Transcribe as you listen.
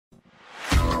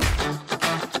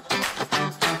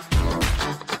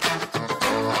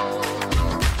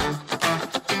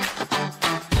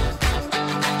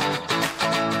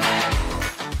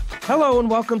Hello and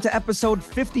welcome to episode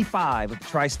 55 of the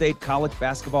Tri-State College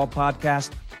Basketball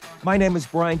Podcast. My name is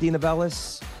Bryan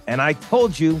DeNovellis, and I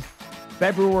told you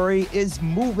February is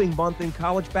moving month in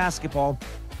college basketball,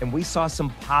 and we saw some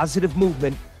positive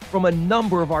movement from a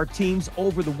number of our teams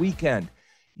over the weekend.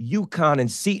 UConn and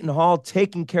Seton Hall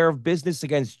taking care of business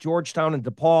against Georgetown and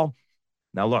DePaul.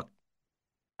 Now look,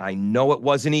 I know it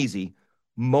wasn't easy.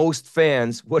 Most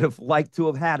fans would have liked to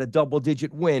have had a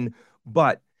double-digit win,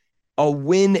 but a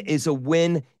win is a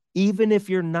win, even if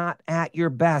you're not at your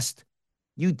best.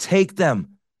 You take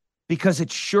them because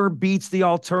it sure beats the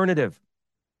alternative.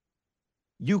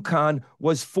 UConn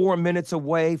was 4 minutes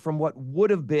away from what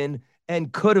would have been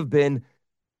and could have been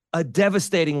a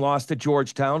devastating loss to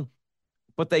Georgetown,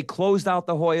 but they closed out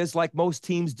the Hoyas like most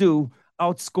teams do,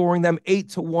 outscoring them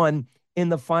 8-1 in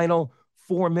the final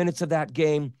 4 minutes of that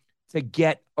game to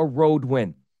get a road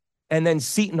win. And then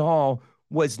Seton Hall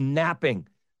was napping.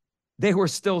 They were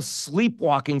still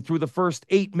sleepwalking through the first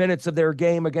 8 minutes of their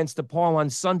game against DePaul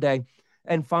on Sunday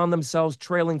and found themselves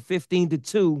trailing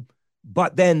 15-2.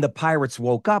 But then the Pirates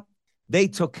woke up. They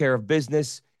took care of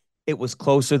business. It was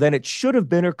closer than it should have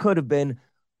been or could have been,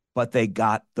 but they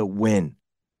got the win.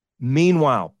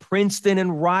 Meanwhile, Princeton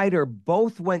and Rider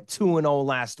both went 2-0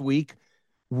 last week.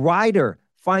 Rider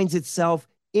finds itself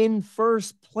in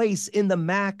first place in the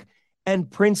MAC,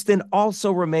 and Princeton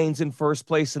also remains in first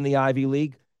place in the Ivy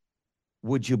League.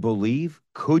 Would you believe,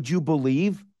 could you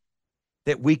believe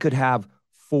that we could have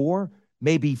 4,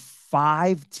 maybe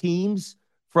 5 teams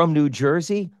from New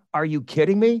Jersey? Are you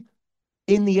kidding me?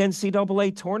 In the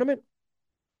NCAA tournament?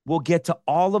 We'll get to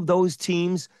all of those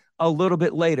teams a little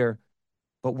bit later,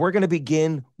 but we're going to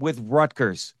begin with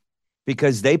Rutgers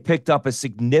because they picked up a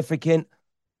significant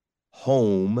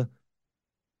home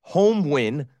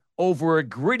win over a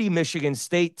gritty Michigan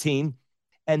State team,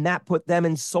 and that put them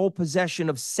in sole possession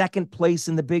of second place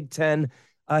in the Big Ten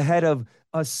ahead of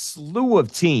a slew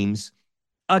of teams,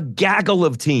 a gaggle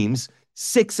of teams,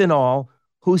 6 in all,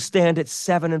 who stand at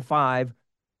 7-5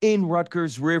 in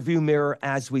Rutgers' rearview mirror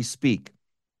as we speak.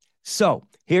 So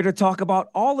here to talk about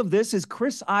all of this is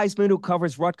Chris Iseman, who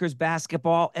covers Rutgers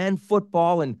basketball and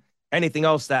football and anything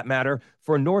else that matter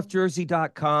for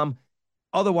NorthJersey.com,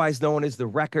 otherwise known as The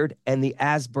Record and the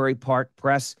Asbury Park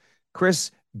Press.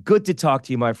 Chris, good to talk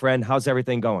to you, my friend. How's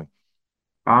everything going?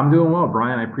 I'm doing well,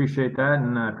 Bryan. I appreciate that,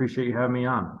 and I appreciate you having me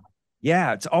on.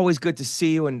 Yeah, it's always good to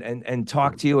see you and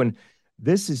talk to you. And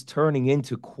this is turning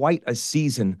into quite a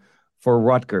season for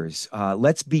Rutgers.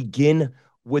 Let's begin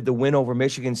with the win over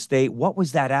Michigan State. What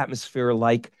was that atmosphere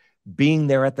like being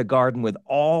there at the Garden with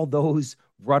all those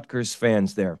Rutgers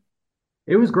fans there?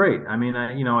 It was great. I mean,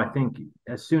 I think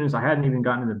as soon as I hadn't even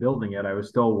gotten in the building yet, I was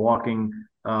still walking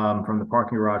from the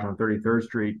parking garage on 33rd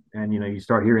Street, and you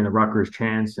start hearing the Rutgers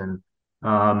chants, and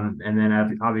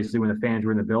then obviously when the fans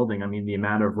were in the building, I mean, the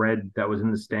amount of red that was in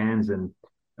the stands, and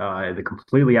the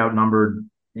completely outnumbered,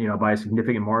 by a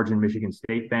significant margin, Michigan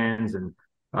State fans, and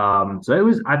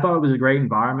so I thought it was a great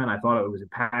environment. I thought it was a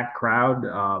packed crowd.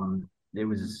 It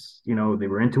was, they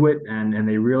were into it, and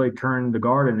they really turned the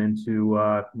Garden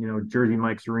into, Jersey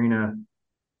Mike's Arena,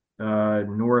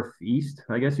 Northeast,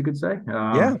 I guess you could say.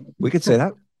 Yeah, we could say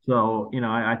that. So,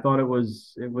 I thought it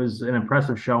was an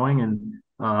impressive showing, and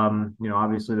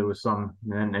obviously there was some,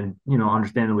 and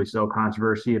understandably so,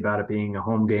 controversy about it being a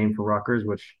home game for Rutgers,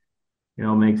 which,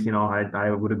 makes,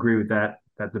 I would agree with that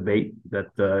debate that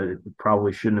it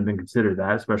probably shouldn't have been considered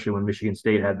that, especially when Michigan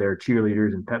State had their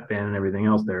cheerleaders and pep band and everything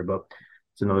else there. But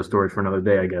it's another story for another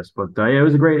day, I guess. But yeah, it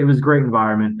was a great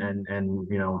environment, and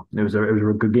it was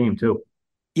a good game too.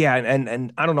 Yeah,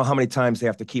 and I don't know how many times they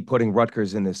have to keep putting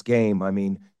Rutgers in this game. I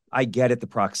mean, I get it, the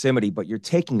proximity, but you're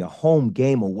taking a home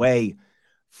game away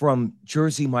from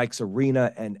Jersey Mike's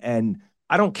Arena, and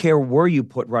I don't care where you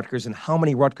put Rutgers and how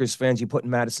many Rutgers fans you put in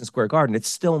Madison Square Garden. It's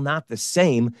still not the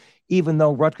same, even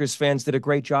though Rutgers fans did a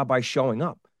great job by showing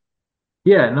up.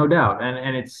 Yeah, no doubt.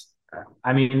 And it's,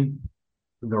 I mean,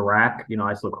 the rack,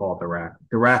 I still call it the rack.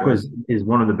 The rack Sure. is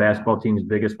one of the basketball team's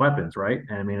biggest weapons, right?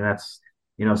 And I mean, that's,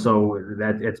 so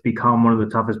that it's become one of the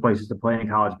toughest places to play in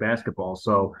college basketball.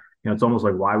 So, it's almost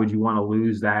like, why would you want to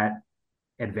lose that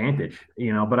advantage?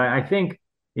 But I think,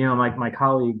 like my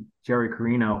colleague Jerry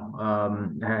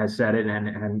Carino has said it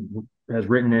and has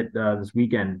written it this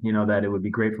weekend, that it would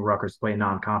be great for Rutgers to play a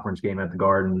non-conference game at the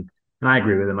Garden. And I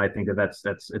agree with him. I think that's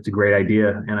it's a great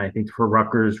idea. And I think for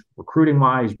Rutgers, recruiting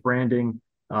wise, branding,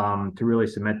 to really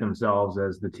cement themselves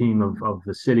as the team of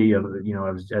the city of,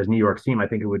 as New York's team, I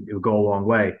think it would go a long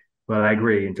way. But I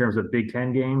agree, in terms of Big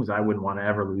Ten games, I wouldn't want to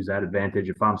ever lose that advantage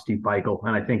if I'm Steve Pikiell.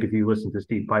 And I think if you listen to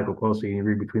Steve Pikiell closely and you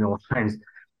read between the lines,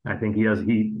 I think he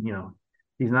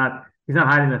he's not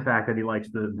hiding the fact that he likes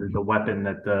the weapon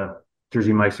that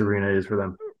Jersey Mike's Arena is for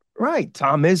them. Right.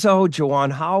 Tom Izzo,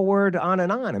 Juwan Howard, on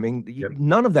and on. I mean, Yep.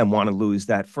 none of them want to lose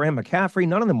that. Fran McCaffrey,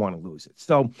 none of them want to lose it.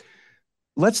 So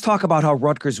let's talk about how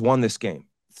Rutgers won this game.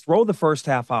 Throw the first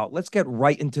half out. Let's get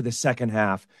right into the second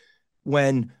half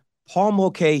when Paul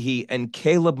Mulcahy and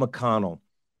Caleb McConnell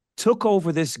took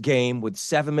over this game with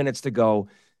 7 minutes to go.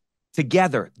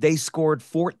 Together, they scored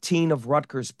 14 of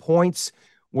Rutgers' points,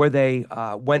 where they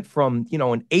went from,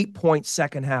 an 8-point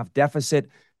second half deficit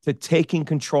to taking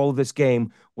control of this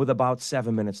game with about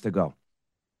 7 minutes to go.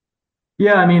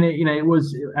 Yeah, I mean, it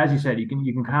was, as you said, you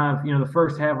can kind of, the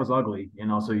first half was ugly,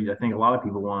 so I think a lot of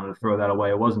people wanted to throw that away.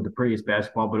 It wasn't the prettiest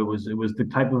basketball, but it was the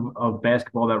type of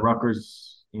basketball that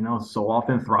Rutgers, so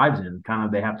often thrives in. Kind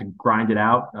of they have to grind it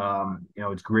out.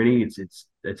 It's gritty. It's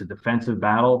a defensive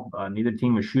battle. Neither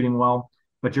team was shooting well,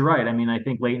 but you're right. I mean, I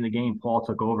think late in the game, Paul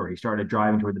took over. He started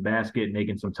driving toward the basket,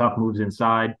 making some tough moves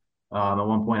inside. At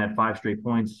one point, had 5 straight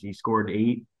points. He scored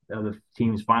 8 of the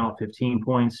team's final 15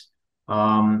 points.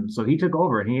 So he took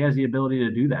over and he has the ability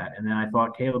to do that. And then I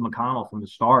thought Caleb McConnell from the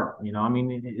start, I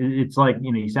mean, it's like,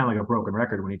 you sound like a broken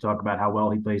record when you talk about how well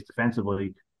he plays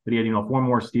defensively, but he had, 4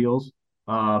 more steals.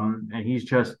 And he's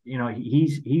just,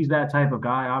 he's that type of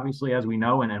guy, obviously, as we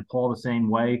know, and Paul the same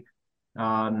way,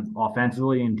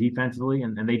 offensively and defensively.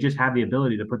 And they just have the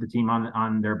ability to put the team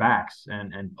on their backs.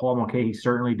 And Paul Mulcahy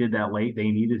certainly did that late. They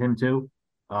needed him to,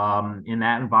 in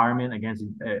that environment against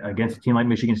a team like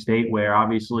Michigan State, where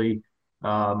obviously,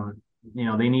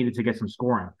 they needed to get some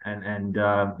scoring, and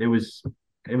it was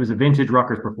a vintage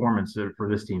Rutgers performance for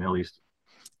this team, at least.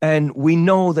 And we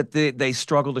know that they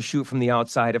struggle to shoot from the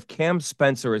outside. If Cam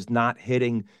Spencer is not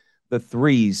hitting the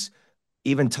threes,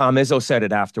 even Tom Izzo said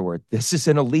it afterward, this is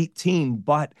an elite team,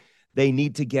 but they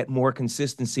need to get more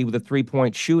consistency with the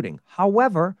 3-point shooting.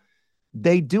 However,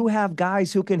 they do have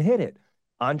guys who can hit it.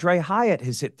 Andre Hyatt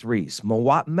has hit threes,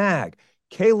 Mawat Mag,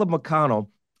 Caleb McConnell.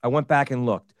 I went back and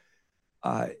looked.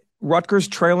 Rutgers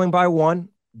trailing by 1.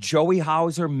 Joey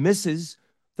Hauser misses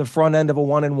the front end of a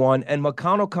 1-and-1, and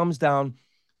McConnell comes down,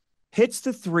 hits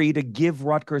the 3 to give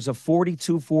Rutgers a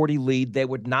 42-40 lead. They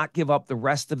would not give up the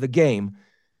rest of the game,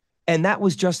 and that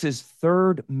was just his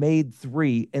 3rd made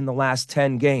 3 in the last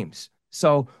 10 games.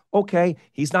 So, okay,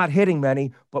 he's not hitting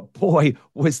many, but boy,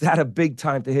 was that a big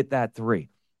time to hit that 3.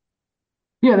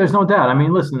 Yeah, there's no doubt. I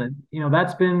mean, listen,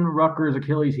 that's been Rutgers'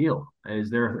 Achilles heel is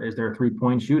their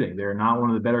 3-point shooting. They're not one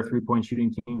of the better 3-point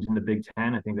shooting teams in the Big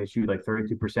Ten. I think they shoot like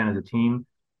 32% as a team.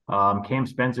 Cam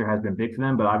Spencer has been big for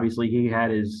them, but obviously he had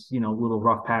his little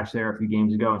rough patch there a few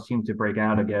games ago and seemed to break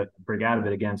out of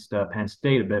it against Penn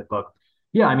State a bit. But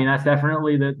yeah, I mean that's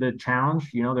definitely the challenge.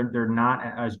 They're not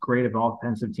as great of an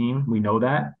offensive team. We know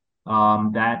that. How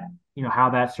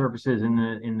that surfaces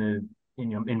in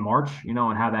March,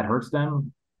 and how that hurts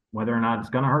them. Whether or not it's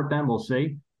going to hurt them, we'll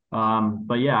see.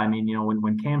 But yeah, I mean,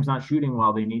 when Cam's not shooting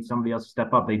well, they need somebody else to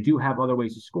step up. They do have other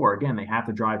ways to score. Again, they have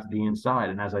to drive to the inside.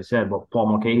 And as I said, what Paul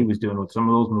Mulcahy was doing with some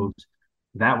of those moves,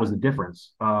 that was the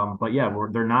difference. But yeah,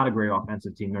 they're not a great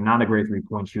offensive team. They're not a great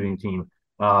 3-point shooting team.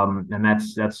 And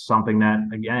that's something that,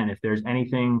 again, if there's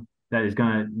anything that is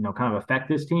going to, kind of affect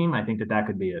this team, I think that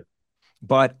could be it.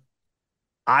 But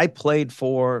I played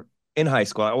in high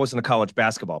school. I wasn't a college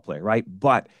basketball player, right?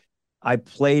 But I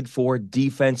played for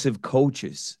defensive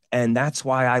coaches, and that's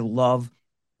why I love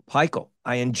Pikiell.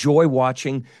 I enjoy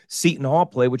watching Seton Hall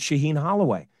play with Shaheen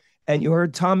Holloway. And you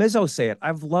heard Tom Izzo say it.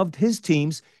 I've loved his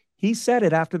teams. He said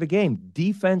it after the game.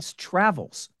 Defense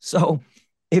travels. So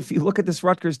if you look at this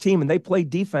Rutgers team and they play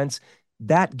defense,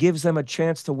 that gives them a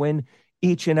chance to win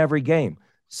each and every game.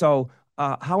 So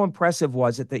how impressive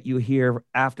was it that you hear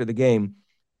after the game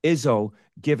Izzo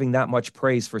giving that much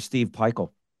praise for Steve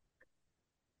Pikiell?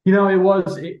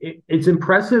 It's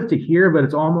impressive to hear, but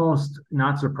it's almost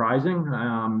not surprising.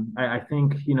 I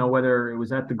think, whether it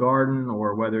was at the Garden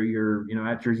or whether you're,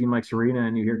 at Jersey Mike's Arena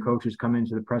and you hear coaches come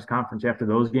into the press conference after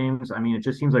those games, I mean, it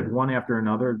just seems like one after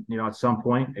another, at some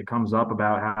point it comes up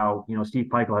about how, Steve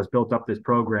Pikiell has built up this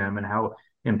program and how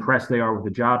impressed they are with the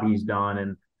job he's done.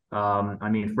 And I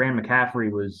mean, Fran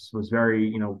McCaffrey was very,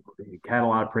 had a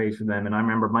lot of praise for them. And I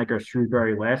remember Micah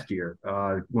Shrewsbury last year,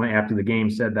 after the game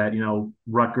said that,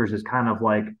 Rutgers is kind of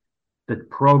like the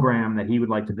program that he would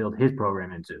like to build his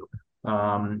program into.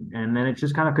 And then it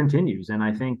just kind of continues. And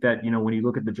I think that, when you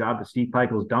look at the job that Steve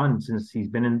Pikiell's done since he's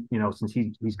been in, since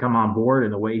he's come on board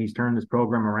and the way he's turned this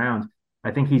program around, I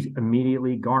think he's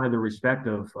immediately garnered the respect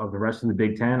of the rest of the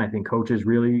Big Ten. I think coaches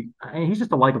really, he's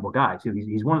just a likable guy too.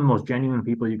 He's one of the most genuine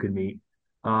people you could meet.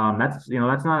 That's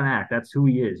not an act. That's who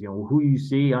he is. Who you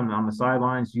see on the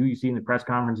sidelines, you see in the press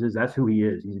conferences, that's who he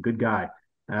is. He's a good guy.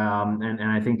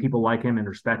 And I think people like him and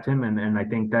respect him. And I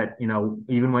think that,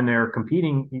 even when they're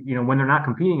competing, when they're not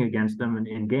competing against them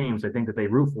in games, I think that they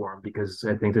root for him because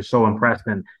I think they're so impressed.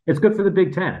 And it's good for the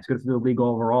Big Ten. It's good for the league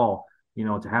overall,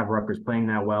 to have Rutgers playing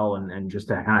that well and just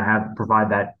to kind of provide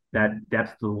that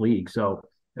depth to the league. So,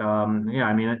 yeah,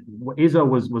 I mean, Izzo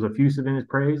was effusive in his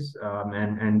praise.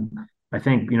 And I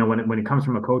think, when it comes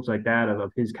from a coach like that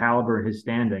of his caliber and his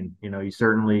standing, you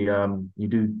certainly, you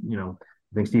do,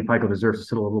 I think Steve Pikiell deserves to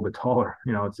sit a little bit taller.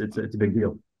 It's a big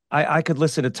deal. I could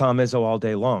listen to Tom Izzo all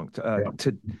day long.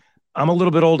 Yeah. I'm a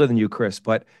little bit older than you, Chris,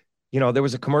 but there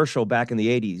was a commercial back in the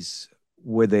 80s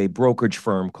with a brokerage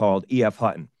firm called E.F.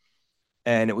 Hutton.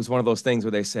 And it was one of those things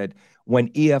where they said, when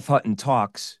E.F. Hutton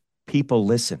talks, people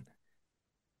listen.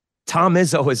 Tom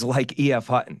Izzo is like E.F.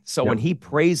 Hutton. So when he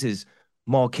praises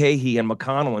Mulcahy and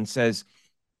McConnell and says,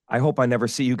 I hope I never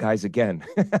see you guys again.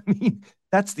 I mean,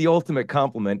 that's the ultimate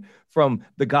compliment from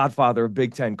the godfather of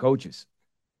Big Ten coaches.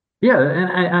 Yeah,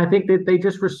 and I think that they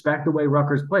just respect the way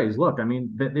Rutgers plays. Look, I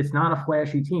mean, it's not a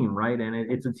flashy team, right? And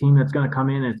it's a team that's going to come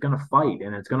in and it's going to fight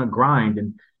and it's going to grind.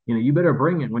 And, you better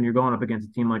bring it when you're going up against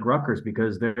a team like Rutgers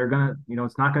because they're going to,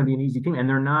 it's not going to be an easy team. And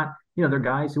they're not, they're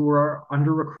guys who are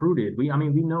under recruited. We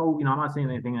know, I'm not saying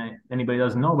anything that anybody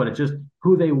doesn't know, but it's just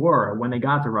who they were when they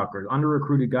got to Rutgers. Under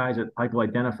recruited guys that Pikiell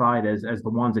identified as the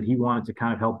ones that he wanted to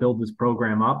kind of help build this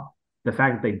program up. The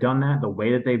fact that they've done that, the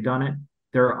way that they've done it,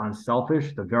 they're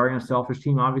unselfish. They're a very unselfish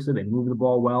team. Obviously, they move the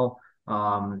ball well,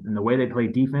 and the way they play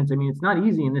defense. I mean, it's not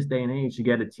easy in this day and age to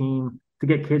get a team to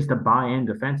get kids to buy in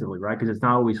defensively, right? Because it's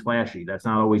not always flashy. That's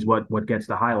not always what gets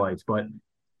the highlights. But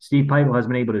Steve Pikiell has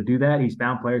been able to do that. He's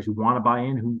found players who want to buy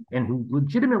in, who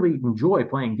legitimately enjoy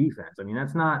playing defense. I mean,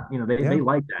 that's not they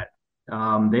like that.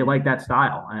 They like that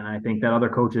style, and I think that other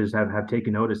coaches have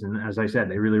taken notice. And as I said,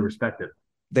 they really respect it.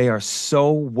 They are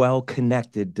so well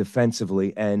connected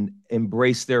defensively and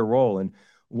embrace their role. And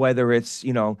whether it's,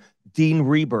 Dean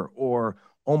Reber or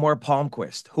Omar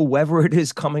Palmquist, whoever it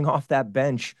is coming off that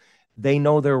bench, they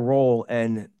know their role.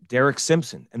 And Derek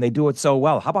Simpson, and they do it so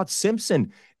well. How about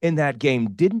Simpson in that game?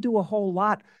 Didn't do a whole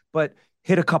lot, but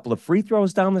hit a couple of free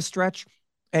throws down the stretch.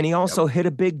 And he also hit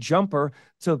a big jumper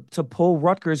to pull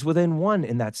Rutgers within one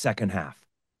in that second half.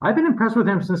 I've been impressed with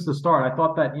him since the start. I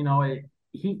thought that,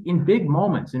 he in big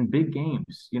moments, in big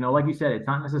games, like you said, it's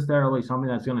not necessarily something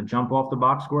that's going to jump off the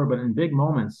box score, but in big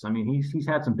moments, I mean, he's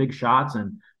had some big shots,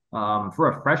 and for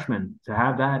a freshman to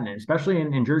have that, and especially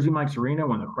in Jersey Mike's Arena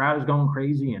when the crowd is going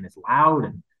crazy and it's loud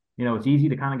and it's easy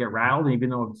to kind of get rattled, even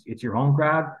though it's your home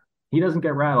crowd. He doesn't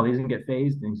get rattled, he doesn't get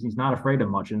phased, and he's not afraid of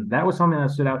much, and that was something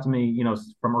that stood out to me,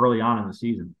 from early on in the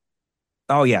season.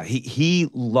 Oh, yeah. He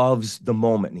loves the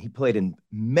moment. He played in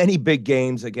many big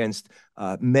games against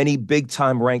many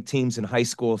big-time ranked teams in high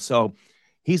school. So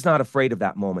he's not afraid of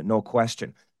that moment, no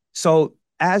question. So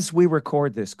as we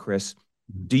record this, Chris,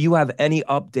 do you have any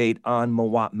update on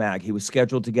Mawot Mag? He was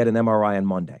scheduled to get an MRI on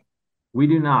Monday. We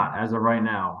do not as of right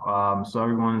now. So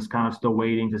everyone's kind of still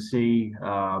waiting to see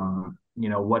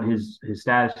what his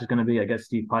status is going to be. I guess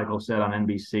Steve Pikiell said on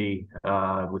NBC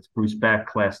with Bruce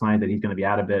Beck last night that he's going to be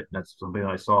out of it. That's something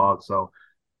that I saw. So,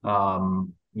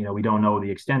 we don't know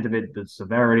the extent of it, the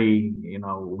severity.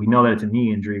 We know that it's a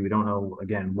knee injury. We don't know,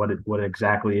 again, what it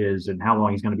exactly is and how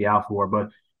long he's going to be out for. But,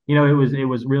 it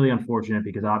was really unfortunate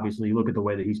because obviously you look at the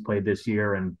way that he's played this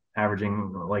year and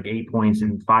averaging like 8 points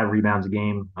and 5 rebounds a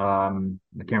game. I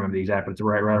can't remember the exact, but it's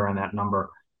right around that number.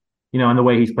 And the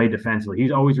way he's played defensively.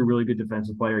 He's always a really good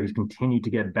defensive player. He's continued to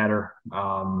get better.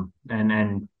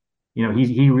 And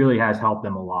he really has helped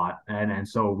them a lot. And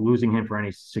so losing him for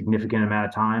any significant amount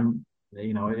of time,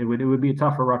 it would be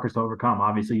tough for Rutgers to overcome.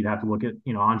 Obviously, you'd have to look at,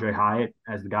 Andre Hyatt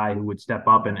as the guy who would step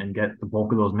up and get the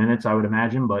bulk of those minutes, I would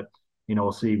imagine. But,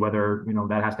 we'll see whether,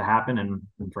 that has to happen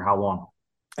and for how long.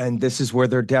 And this is where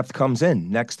their depth comes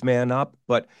in, next man up.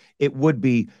 But it would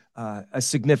be a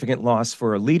significant loss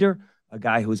for a leader, a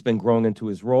guy who's been growing into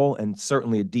his role, and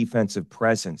certainly a defensive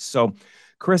presence. So,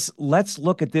 Chris, let's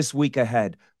look at this week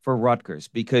ahead for Rutgers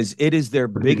because it is their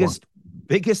biggest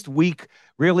week,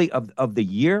 really, of the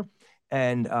year.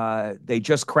 And they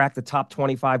just cracked the top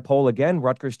 25 poll again.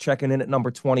 Rutgers checking in at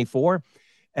number 24.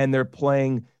 And they're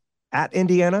playing at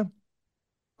Indiana,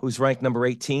 who's ranked number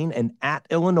 18, and at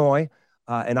Illinois,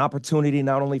 an opportunity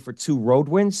not only for 2 road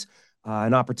wins,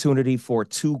 an opportunity for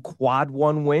 2 quad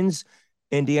 1 wins.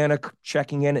 Indiana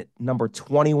checking in at number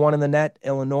 21 in the net,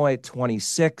 Illinois at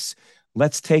 26.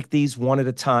 Let's take these one at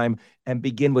a time and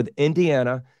begin with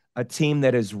Indiana, a team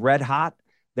that is red hot,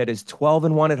 that is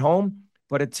 12-1 at home,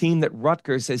 but a team that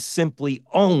Rutgers has simply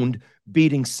owned,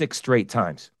 beating 6 straight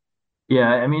times. Yeah,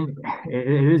 I mean,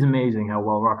 it is amazing how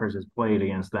well Rutgers has played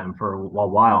against them for a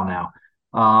while now.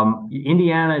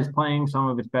 Indiana is playing some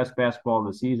of its best basketball of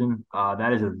the season.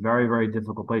 That is a very, very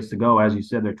difficult place to go. As you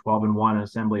said, they're 12-1 in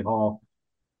Assembly Hall.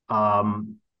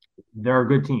 Um, they're a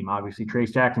good team, obviously.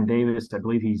 Trace Jackson Davis, I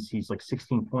believe he's like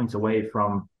 16 points away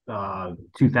from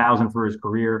 2,000 for his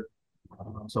career.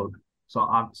 So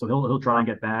he'll try and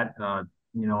get that.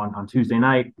 On Tuesday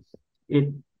night.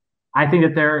 It I think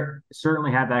that they're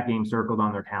certainly have that game circled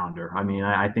on their calendar. I mean,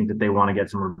 I think that they want to get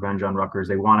some revenge on Rutgers.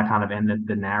 They want to kind of end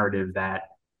the narrative that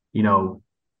you know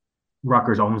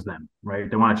Rutgers owns them, right?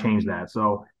 They want to change that.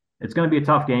 So it's going to be a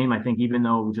tough game. I think even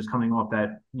though just coming off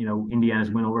that,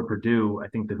 Indiana's win over Purdue, I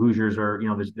think the Hoosiers are,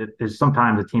 there's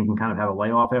sometimes a team can kind of have a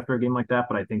layoff after a game like that.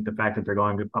 But I think the fact that they're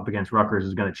going up against Rutgers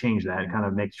is going to change that and kind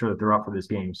of make sure that they're up for this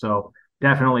game. So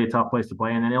definitely a tough place to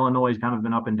play. And then Illinois has kind of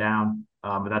been up and down,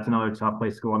 but that's another tough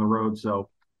place to go on the road. So,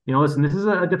 listen, this is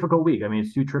a difficult week. I mean,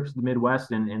 it's two trips to the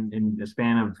Midwest in a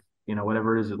span of,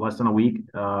 whatever it is, less than a week.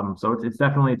 So it's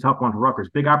definitely a tough one for Rutgers.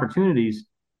 Big opportunities,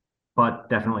 but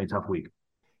definitely a tough week.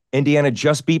 Indiana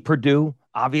just beat Purdue.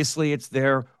 Obviously, it's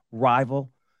their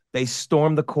rival. They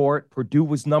stormed the court. Purdue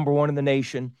was number one in the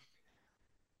nation.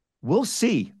 We'll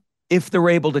see if they're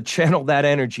able to channel that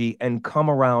energy and come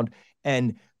around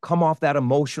and come off that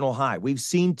emotional high. We've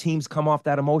seen teams come off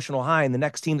that emotional high, and the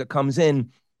next team that comes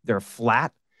in, they're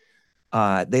flat.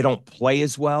 They don't play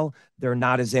as well. They're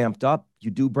not as amped up. You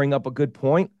do bring up a good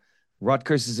point.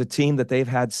 Rutgers is a team that they've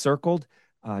had circled.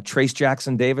 Trace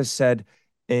Jackson Davis said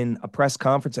in a press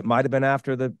conference, it might have been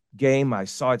after the game, I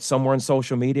saw it somewhere on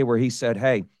social media, where he said,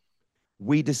 hey,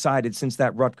 we decided since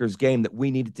that Rutgers game that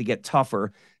we needed to get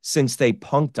tougher since they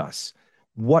punked us.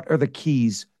 What are the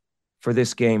keys for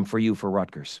this game for you for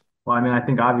Rutgers? Well, I mean, I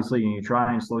think obviously you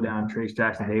try and slow down Trace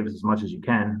Jackson Davis as much as you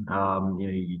can.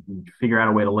 You figure out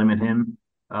a way to limit him.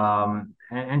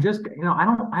 And just,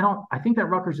 I think that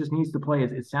Rutgers just needs to play.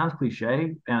 It sounds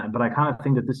cliche, but I kind of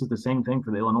think that this is the same thing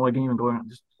for the Illinois game and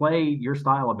just play your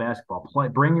style of basketball.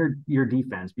 Bring your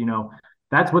defense.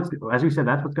 That's as you said,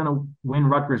 that's what's going to win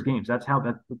Rutgers games. That's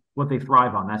what they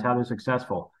thrive on. That's how they're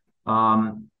successful.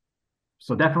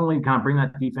 So definitely kind of bring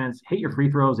that defense, hit your free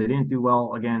throws. They didn't do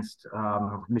well against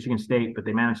Michigan State, but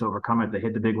they managed to overcome it. They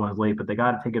hit the big ones late, but they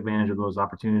got to take advantage of those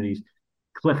opportunities.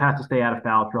 Cliff has to stay out of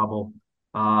foul trouble.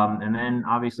 And then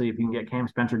obviously if you can get Cam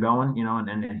Spencer going,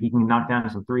 and he can knock down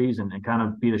some threes and kind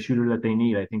of be the shooter that they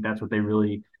need, I think that's what they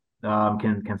really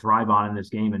can thrive on in this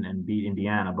game and beat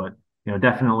Indiana. But,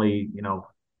 definitely,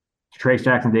 Trace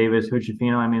Jackson Davis, Hood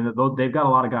Schifino. I mean, they've got a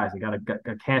lot of guys. They got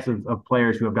a cast of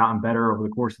players who have gotten better over the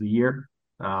course of the year.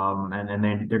 And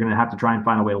they're going to have to try and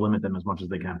find a way to limit them as much as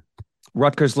they can.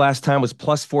 Rutgers last time was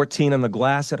plus 14 on the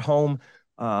glass at home.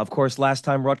 Of course, last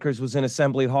time Rutgers was in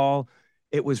Assembly Hall,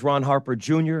 it was Ron Harper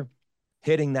Jr.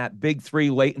 hitting that big three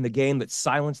late in the game that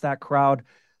silenced that crowd.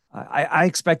 I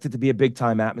expect it to be a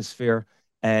big-time atmosphere,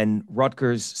 and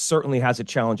Rutgers certainly has a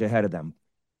challenge ahead of them.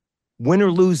 Win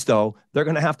or lose, though, they're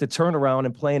going to have to turn around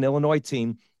and play an Illinois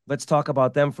team. Let's talk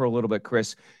about them for a little bit,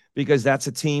 Chris, because that's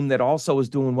a team that also is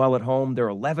doing well at home. They're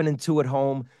 11-2 at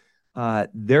home.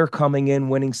 They're coming in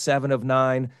winning 7 of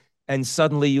 9, and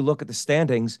suddenly you look at the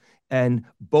standings, and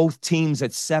both teams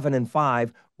at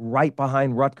 7-5, right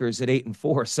behind Rutgers at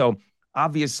 8-4. So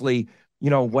obviously,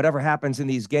 whatever happens in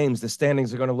these games, the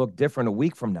standings are going to look different a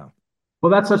week from now.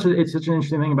 Well, it's such an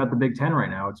interesting thing about the Big Ten right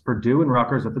now. It's Purdue and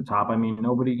Rutgers at the top. I mean,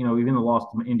 nobody, even the loss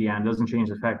to Indiana doesn't change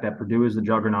the fact that Purdue is the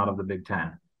juggernaut of the Big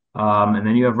Ten. And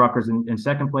then you have Rutgers in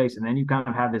second place, and then you kind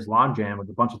of have this logjam with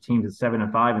a bunch of teams at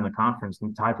 7-5 in the conference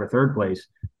and tied for third place.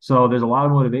 So there's a lot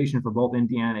of motivation for both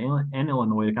Indiana and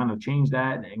Illinois to kind of change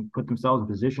that and put themselves in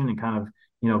position and kind of,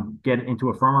 get into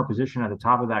a firmer position at the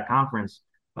top of that conference.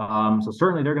 So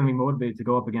certainly they're going to be motivated to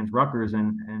go up against Rutgers,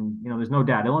 and there's no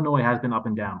doubt Illinois has been up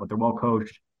and down, but they're well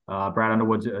coached. Brad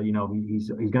Underwood's he's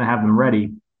going to have them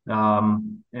ready,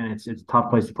 and it's a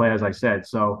tough place to play, as I said.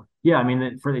 So yeah, I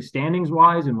mean, for the standings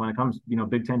wise, and when it comes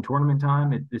Big Ten tournament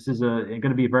time, this is going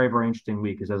to be a very, very interesting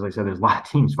week, because as I said, there's a lot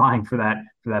of teams vying for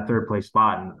that third place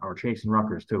spot and are chasing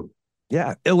Rutgers too.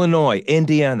 Yeah, Illinois,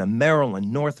 Indiana,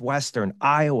 Maryland, Northwestern,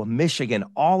 Iowa, Michigan,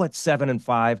 all at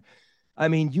 7-5. I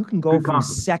mean, you can go from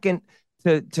second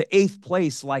to 8th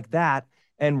place like that,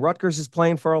 and Rutgers is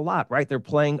playing for a lot, right? They're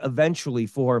playing eventually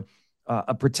for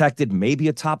a protected, maybe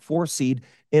a top 4 seed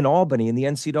in Albany in the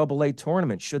NCAA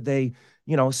tournament, should they,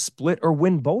 split or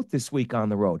win both this week on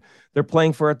the road. They're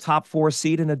playing for a top 4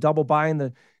 seed and a double bye in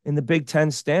the Big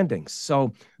Ten standings.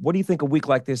 So what do you think a week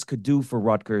like this could do for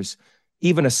Rutgers,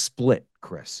 even a split,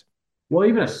 Chris? Well,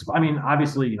 even I mean,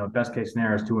 obviously, best case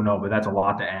scenario is 2-0, but that's a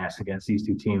lot to ask against these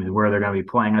two teams where they're going to be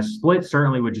playing. A split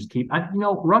certainly would just keep,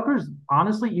 Rutgers,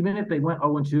 honestly, even if they went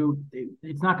 0-2,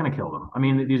 it's not going to kill them. I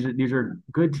mean, these are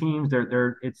good teams.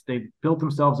 They've built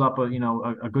themselves up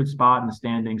a good spot in the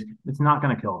standings. It's not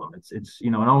going to kill them. An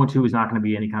 0-2 is not going to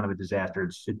be any kind of a disaster.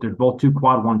 They're both two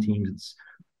quad one teams.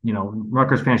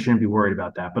 Rutgers fans shouldn't be worried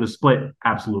about that. But a split,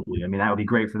 absolutely. I mean, that would be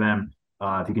great for them.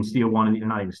 If you can steal one,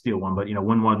 not even steal one, but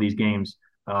win one of these games,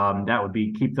 that would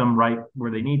be keep them right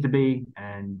where they need to be,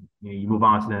 and you move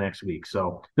on to the next week.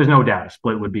 So there's no doubt a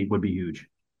split would be huge.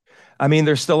 I mean,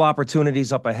 there's still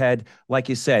opportunities up ahead. Like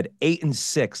you said,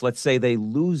 8-6. Let's say they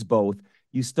lose both.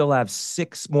 You still have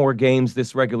 6 more games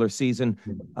this regular season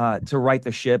to right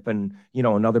the ship, and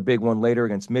another big one later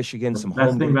against Michigan.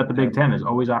 That's the thing about the Big Ten. There's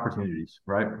always opportunities,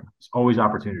 right? It's always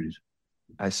opportunities.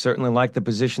 I certainly like the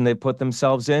position they put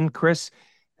themselves in, Chris,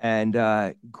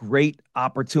 and great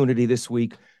opportunity this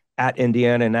week at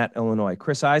Indiana and at Illinois.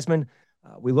 Chris Iseman,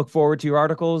 we look forward to your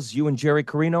articles. You and Jerry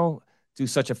Carino do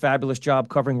such a fabulous job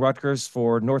covering Rutgers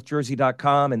for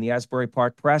NorthJersey.com and the Asbury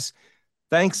Park Press.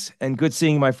 Thanks, and good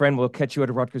seeing you, my friend. We'll catch you at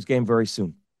a Rutgers game very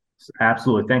soon.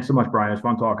 Absolutely. Thanks so much, Brian. It's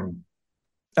fun talking to you.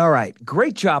 All right.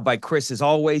 Great job by Chris, as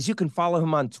always. You can follow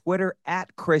him on Twitter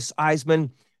at Chris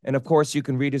Iseman. And, of course, you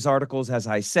can read his articles, as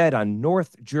I said, on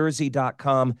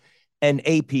NorthJersey.com and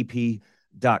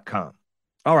APP.com.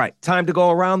 All right. Time to go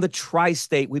around the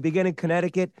tri-state. We begin in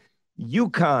Connecticut.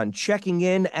 UConn checking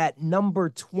in at number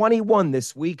 21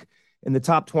 this week in the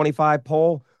top 25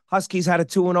 poll. Huskies had a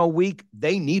 2-0 week.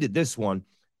 They needed this one.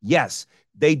 Yes,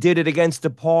 they did it against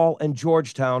DePaul and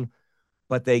Georgetown,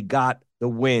 but they got the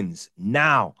wins.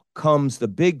 Now comes the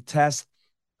big test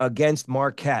against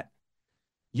Marquette.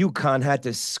 UConn had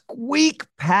to squeak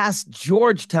past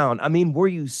Georgetown. I mean, were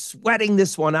you sweating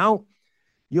this one out?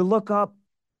 You look up,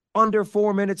 under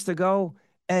 4 minutes to go,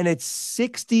 and it's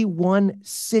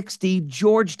 61-60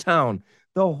 Georgetown.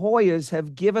 The Hoyas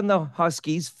have given the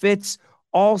Huskies fits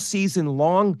all season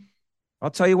long. I'll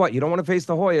tell you what, you don't want to face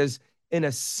the Hoyas in a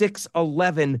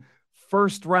 6-11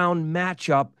 first-round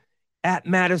matchup at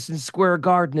Madison Square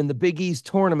Garden in the Big East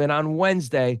tournament on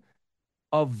Wednesday.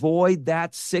 Avoid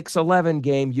that 6-11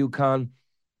 game, UConn.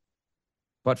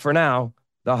 But for now,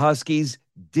 the Huskies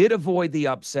did avoid the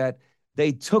upset.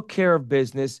 They took care of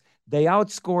business. They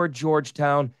outscored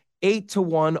Georgetown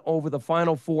 8-1 over the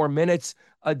final 4 minutes.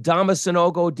 Adama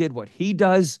Sanogo did what he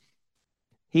does.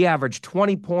 He averaged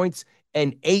 20 points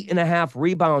and 8.5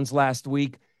 rebounds last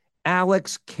week.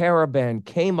 Alex Karaban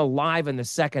came alive in the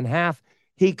second half.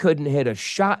 He couldn't hit a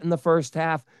shot in the first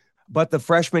half, but the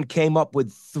freshman came up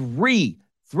with 3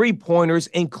 3-pointers,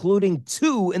 including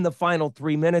 2 in the final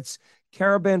 3 minutes.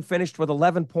 Karaban finished with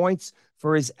 11 points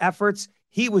for his efforts.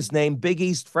 He was named Big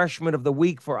East Freshman of the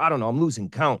Week for, I don't know, I'm losing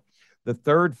count, the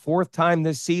 3rd, 4th time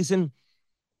this season.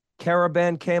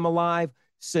 Karaban came alive.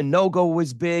 Sanogo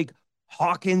was big.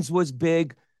 Hawkins was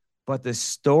big. But the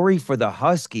story for the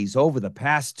Huskies over the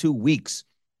past 2 weeks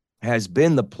has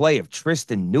been the play of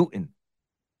Tristan Newton.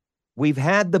 We've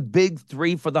had the big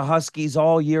 3 for the Huskies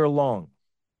all year long.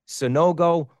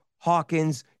 Sanogo,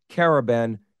 Hawkins,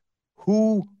 Karaban,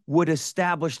 who would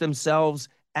establish themselves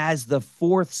as the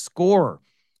 4th scorer,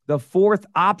 the 4th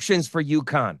options for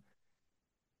UConn.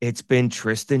 It's been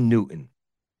Tristan Newton.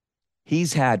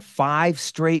 He's had 5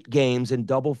 straight games in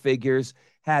double figures,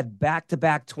 had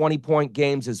back-to-back 20-point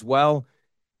games as well.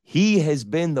 He has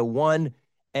been the one,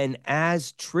 and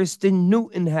as Tristan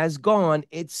Newton has gone,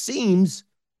 it seems,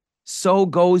 so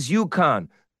goes UConn.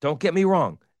 Don't get me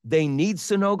wrong. They need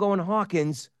Sanogo and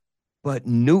Hawkins, but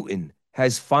Newton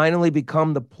has finally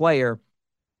become the player,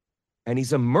 and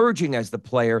he's emerging as the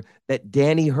player that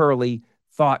Danny Hurley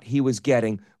thought he was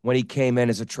getting when he came in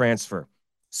as a transfer.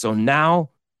 So now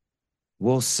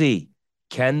we'll see.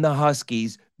 Can the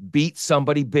Huskies beat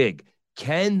somebody big?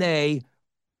 Can they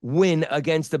win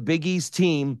against a Big East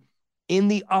team in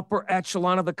the upper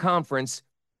echelon of the conference?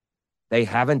 They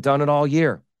haven't done it all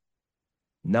year.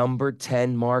 Number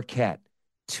 10 Marquette.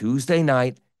 Tuesday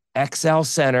night, XL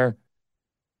Center,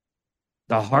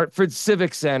 the Hartford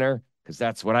Civic Center, because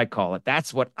that's what I call it.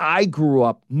 That's what I grew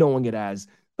up knowing it as.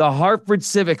 The Hartford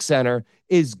Civic Center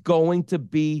is going to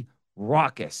be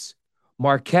raucous.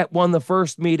 Marquette won the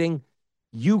first meeting.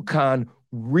 UConn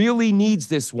really needs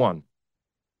this one.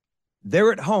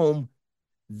 They're at home.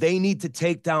 They need to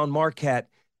take down Marquette,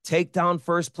 take down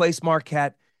first place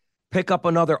Marquette, pick up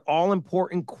another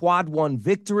all-important quad one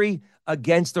victory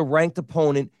against a ranked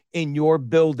opponent in your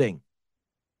building.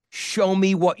 Show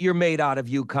me what you're made out of,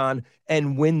 UConn,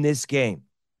 and win this game.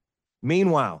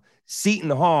 Meanwhile, Seton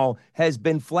Hall has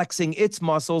been flexing its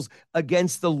muscles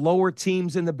against the lower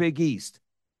teams in the Big East.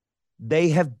 They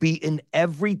have beaten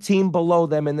every team below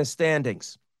them in the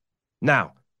standings.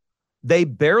 Now, they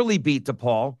barely beat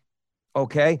DePaul,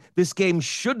 okay? This game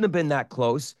shouldn't have been that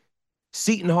close.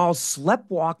 Seton Hall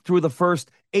sleptwalked through the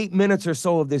first 8 minutes or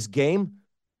so of this game.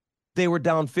 They were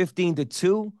down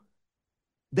 15-2.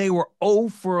 They were 0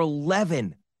 for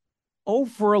 11. 0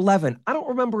 for 11. I don't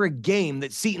remember a game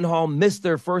that Seton Hall missed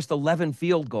their first 11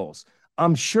 field goals.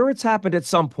 I'm sure it's happened at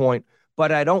some point,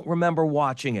 but I don't remember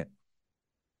watching it.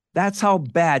 That's how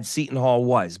bad Seton Hall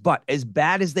was. But as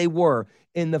bad as they were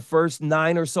in the first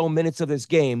 9 or so minutes of this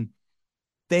game,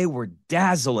 they were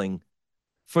dazzling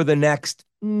for the next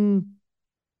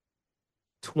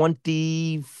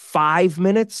 25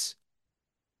 minutes,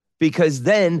 because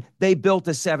then they built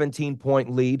a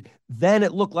 17-point lead. Then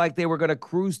it looked like they were going to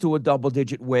cruise to a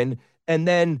double-digit win, and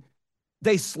then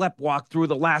they sleptwalked through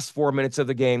the last 4 minutes of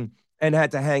the game and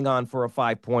had to hang on for a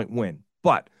 5-point win.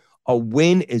 But a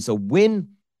win is a win.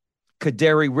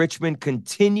 Kadary Richmond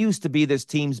continues to be this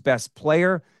team's best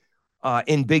player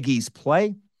in Big East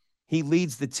play. He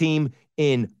leads the team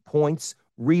in points,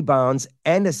 rebounds,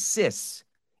 and assists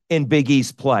in Big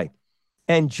East play.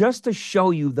 And just to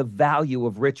show you the value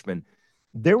of Richmond,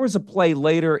 there was a play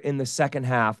later in the second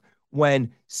half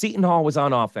when Seton Hall was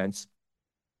on offense.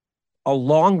 A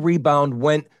long rebound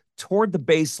went toward the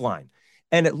baseline,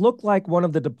 and it looked like one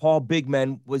of the DePaul big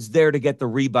men was there to get the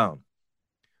rebound.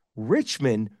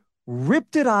 Richmond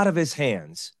ripped it out of his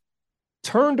hands,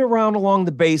 turned around along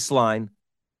the baseline,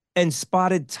 and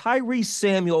spotted Tyrese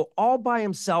Samuel all by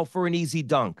himself for an easy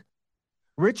dunk.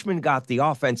 Richmond got the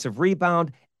offensive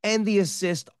rebound and the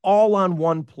assist all on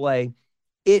one play.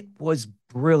 It was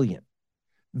brilliant.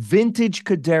 Vintage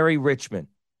Kadary Richmond.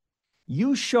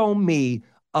 You show me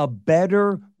a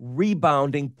better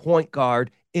rebounding point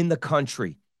guard in the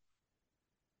country.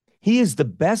 He is the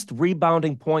best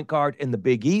rebounding point guard in the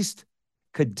Big East.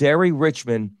 Kadary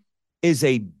Richmond is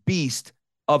a beast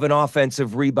of an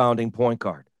offensive rebounding point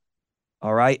guard.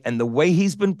 All right. And the way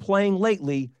he's been playing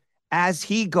lately, as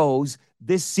he goes,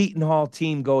 this Seton Hall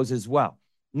team goes as well.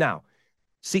 Now,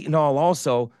 Seton Hall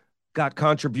also got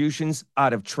contributions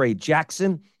out of Trey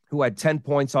Jackson, who had 10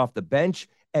 points off the bench.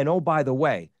 And oh, by the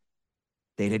way,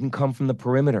 they didn't come from the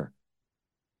perimeter.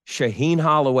 Shaheen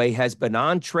Holloway has been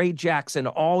on Trey Jackson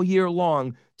all year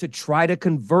long to try to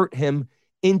convert him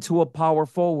into a power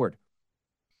forward.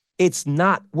 It's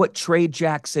not what Trey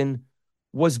Jackson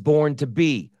was born to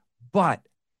be, but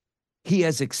he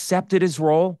has accepted his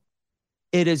role.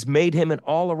 It has made him an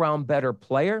all-around better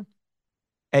player.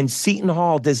 And Seton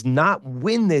Hall does not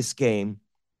win this game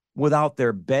without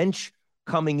their bench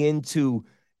coming in to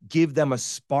give them a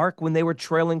spark when they were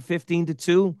trailing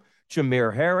 15-2.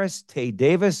 Jameer Harris, Tay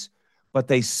Davis, but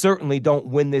they certainly don't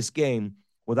win this game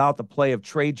without the play of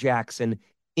Trey Jackson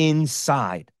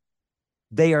inside.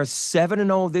 They are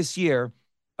 7-0 this year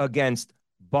against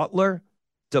Butler,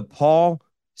 DePaul,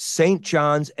 St.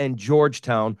 John's, and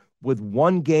Georgetown, with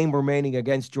one game remaining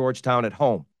against Georgetown at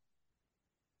home.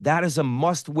 That is a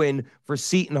must-win for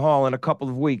Seton Hall in a couple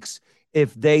of weeks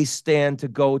if they stand to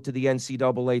go to the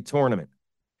NCAA tournament.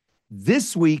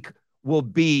 This week will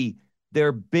be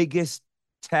their biggest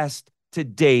test to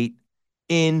date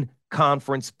in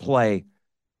conference play,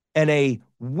 and a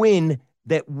win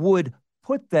that would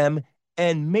put them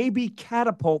and maybe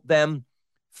catapult them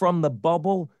from the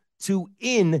bubble to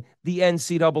in the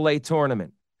NCAA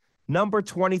tournament. Number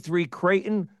 23,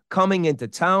 Creighton, coming into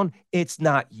town. It's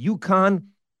not UConn,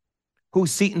 who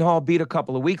Seton Hall beat a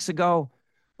couple of weeks ago,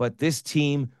 but this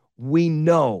team, we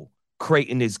know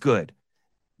Creighton is good.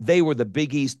 They were the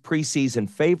Big East preseason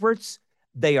favorites.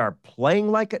 They are playing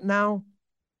like it now.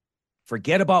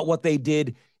 Forget about what they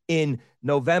did in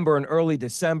November and early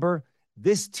December.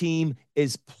 This team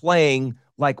is playing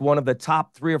like one of the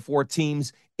top 3 or 4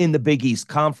 teams in the Big East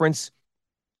Conference.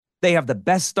 They have the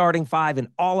best starting 5 in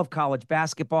all of college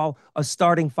basketball, a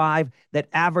starting 5 that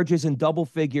averages in double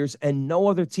figures, and no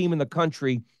other team in the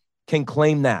country can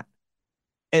claim that.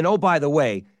 And oh, by the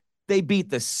way, they beat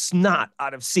the snot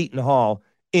out of Seton Hall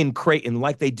in Creighton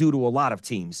like they do to a lot of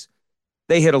teams.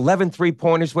 They hit 11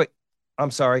 three-pointers. Wait,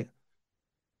 I'm sorry.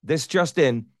 This just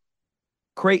in.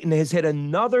 Creighton has hit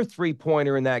another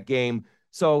three-pointer in that game,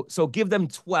 so give them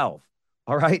 12,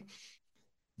 all right?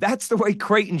 That's the way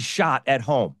Creighton shot at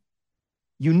home.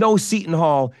 You know Seton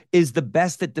Hall is the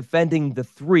best at defending the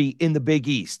 3 in the Big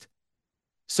East.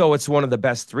 So it's one of the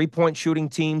best three-point shooting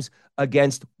teams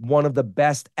against one of the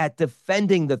best at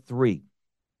defending the 3.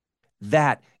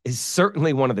 That is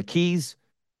certainly one of the keys.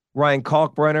 Ryan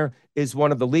Kalkbrenner is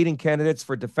one of the leading candidates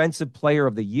for Defensive Player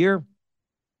of the Year.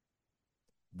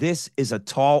 This is a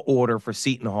tall order for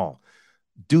Seton Hall.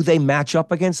 Do they match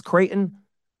up against Creighton?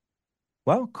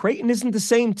 Well, Creighton isn't the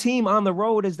same team on the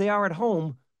road as they are at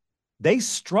home. They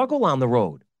struggle on the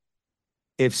road.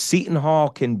 If Seton Hall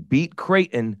can beat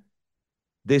Creighton,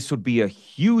 this would be a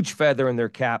huge feather in their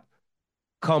cap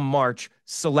come March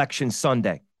Selection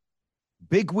Sunday.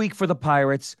 Big week for the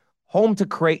Pirates, home to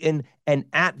Creighton and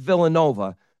at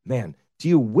Villanova. Man, do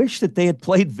you wish that they had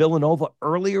played Villanova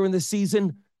earlier in the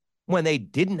season when they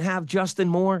didn't have Justin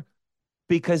Moore?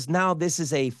 Because now this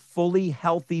is a fully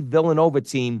healthy Villanova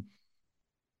team.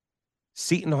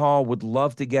 Seton Hall would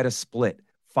love to get a split.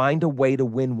 Find a way to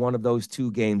win one of those two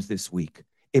games this week.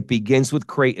 It begins with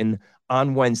Creighton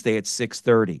on Wednesday at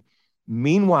 6:30.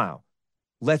 Meanwhile,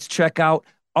 let's check out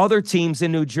other teams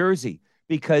in New Jersey,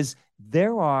 because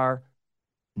there are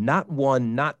not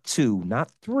one, not two,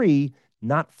 not three,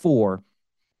 not four,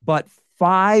 but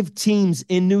 5 teams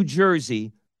in New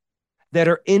Jersey that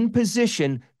are in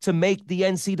position to make the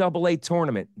NCAA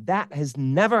tournament. That has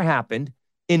never happened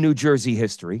in New Jersey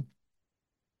history.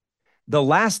 The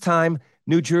last time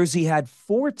New Jersey had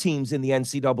 4 teams in the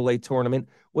NCAA tournament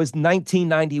was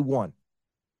 1991.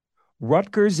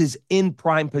 Rutgers is in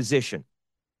prime position.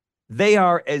 They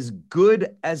are as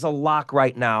good as a lock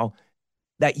right now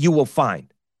that you will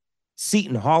find.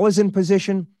 Seton Hall is in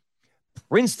position.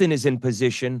 Princeton is in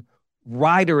position.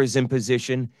 Rider is in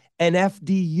position. And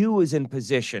FDU is in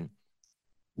position.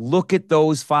 Look at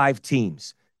those 5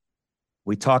 teams.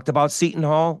 We talked about Seton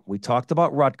Hall. We talked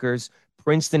about Rutgers.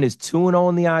 Princeton is 2-0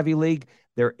 in the Ivy League.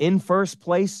 They're in first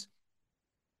place.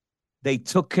 They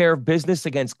took care of business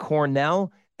against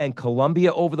Cornell and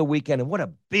Columbia over the weekend. And what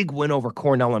a big win over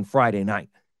Cornell on Friday night.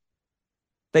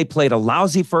 They played a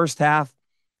lousy first half.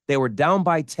 They were down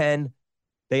by 10.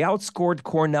 They outscored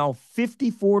Cornell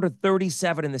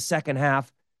 54-37 in the second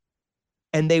half.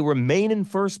 And they remain in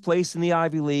first place in the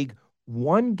Ivy League,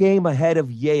 1 game ahead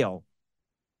of Yale.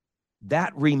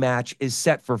 That rematch is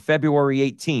set for February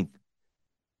 18th.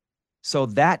 So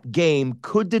that game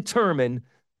could determine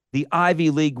the Ivy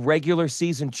League regular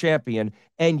season champion,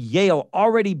 and Yale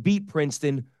already beat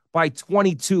Princeton by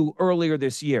 22 earlier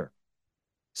this year.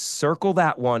 Circle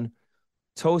that one.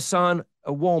 Tosan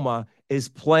Iwoma is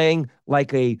playing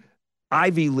like a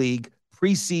Ivy League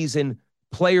preseason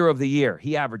player of the year.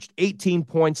 He averaged 18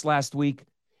 points last week.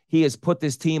 He has put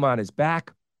this team on his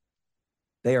back.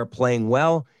 They are playing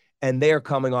well, and they are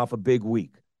coming off a big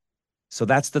week. So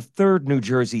that's the 3rd New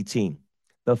Jersey team.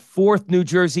 The 4th New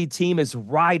Jersey team is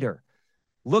Rider.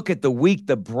 Look at the week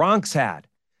the Bronx had.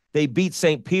 They beat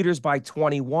St. Peter's by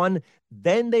 21.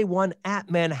 Then they won at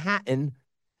Manhattan,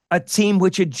 a team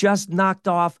which had just knocked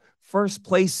off first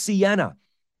place Siena.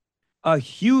 A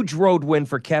huge road win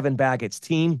for Kevin Baggett's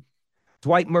team.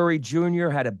 Dwight Murray Jr.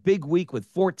 had a big week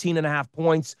with 14.5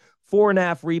 points,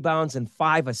 4.5 rebounds, and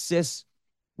 5 assists.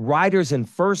 Riders in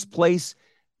first place.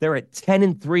 They're at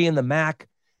 10-3 in the MAC.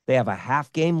 They have a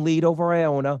half-game lead over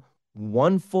Iona,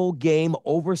 1 full game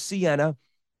over Siena,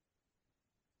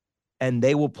 and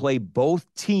they will play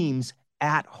both teams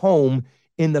at home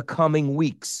in the coming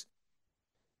weeks.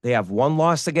 They have 1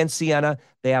 loss against Siena.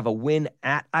 They have a win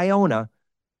at Iona.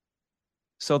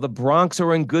 So the Bronx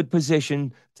are in good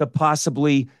position to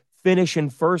possibly finish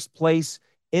in first place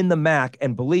in the MAC.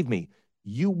 And believe me,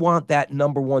 you want that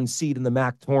number 1 seed in the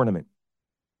MAC tournament,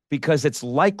 because it's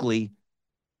likely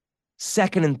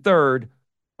 2nd and 3rd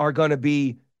are going to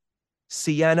be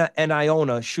Siena and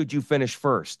Iona should you finish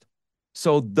first.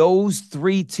 So those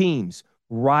 3 teams,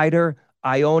 Rider,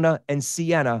 Iona, and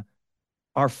Siena,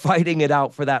 are fighting it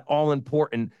out for that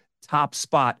all-important top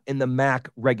spot in the MAC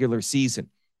regular season.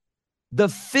 The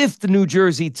 5th New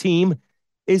Jersey team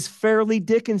is Fairleigh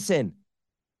Dickinson.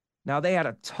 Now, they had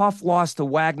a tough loss to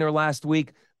Wagner last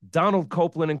week. Donald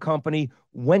Copeland and company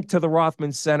went to the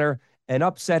Rothman Center and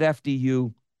upset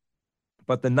FDU,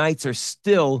 but the Knights are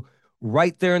still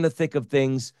right there in the thick of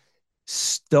things.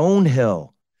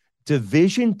 Stonehill,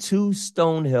 Division II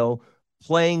Stonehill,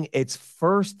 playing its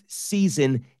first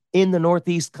season in the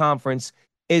Northeast Conference,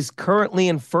 is currently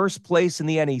in first place in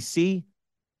the NEC.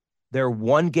 They're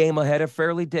 1 game ahead of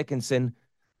Fairleigh Dickinson.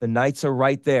 The Knights are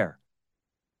right there.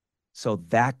 So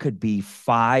that could be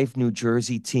 5 New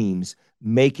Jersey teams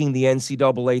making the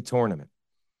NCAA tournament.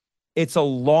 It's a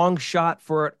long shot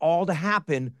for it all to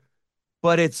happen,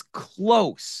 but it's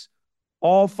close.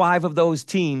 All 5 of those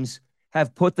teams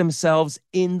have put themselves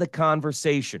in the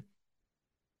conversation.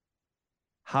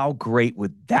 How great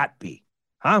would that be?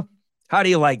 Huh? How do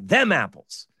you like them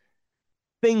apples?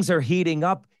 Things are heating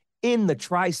up in the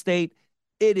tri-state.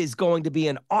 It is going to be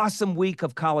an awesome week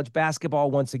of college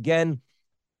basketball once again.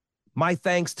 My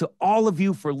thanks to all of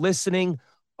you for listening.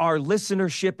 Our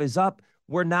listenership is up.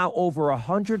 We're now over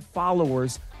 100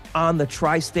 followers on the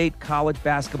Tri-State College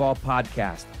Basketball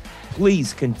Podcast.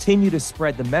 Please continue to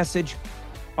spread the message.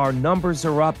 Our numbers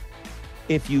are up.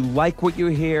 If you like what you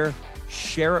hear,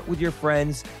 share it with your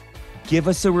friends, give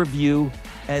us a review,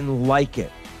 and like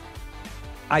it.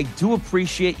 I do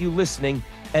appreciate you listening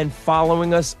and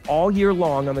following us all year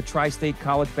long on the Tri-State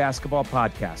College Basketball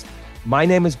Podcast. My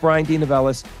name is Bryan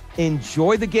DeNovellis.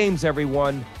 Enjoy the games,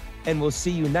 everyone, and we'll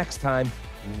see you next time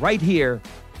right here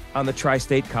on the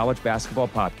Tri-State College Basketball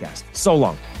Podcast. So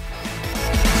long.